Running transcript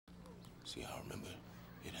See, I remember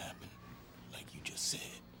it happened like you just said,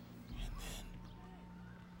 and then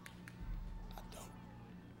I don't.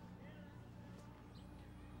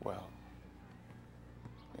 Well,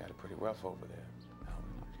 we had it pretty rough over there.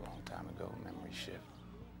 A long time ago, memory shift.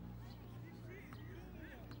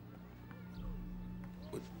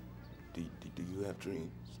 What, do you have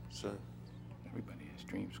dreams, sir? Everybody has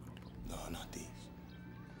dreams, Corporal. No, not these.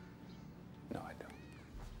 No, I don't.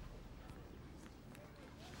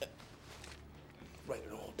 Write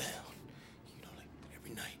it all down. You know, like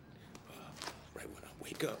every night, right when I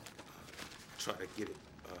wake up, try to get it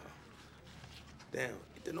down.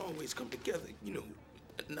 It didn't always come together, you know,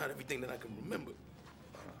 not everything that I can remember.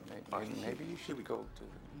 Maybe you should go to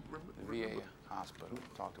the VA hospital,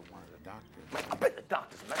 talk to one of the doctors. Man, I bet the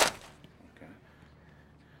doctors, man. Okay.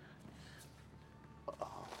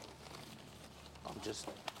 I'm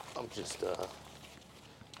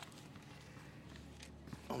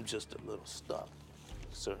just a little stuck,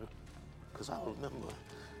 sir. Because I remember,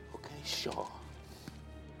 okay, Shaw,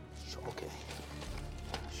 okay,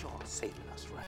 Shaw saving us, right?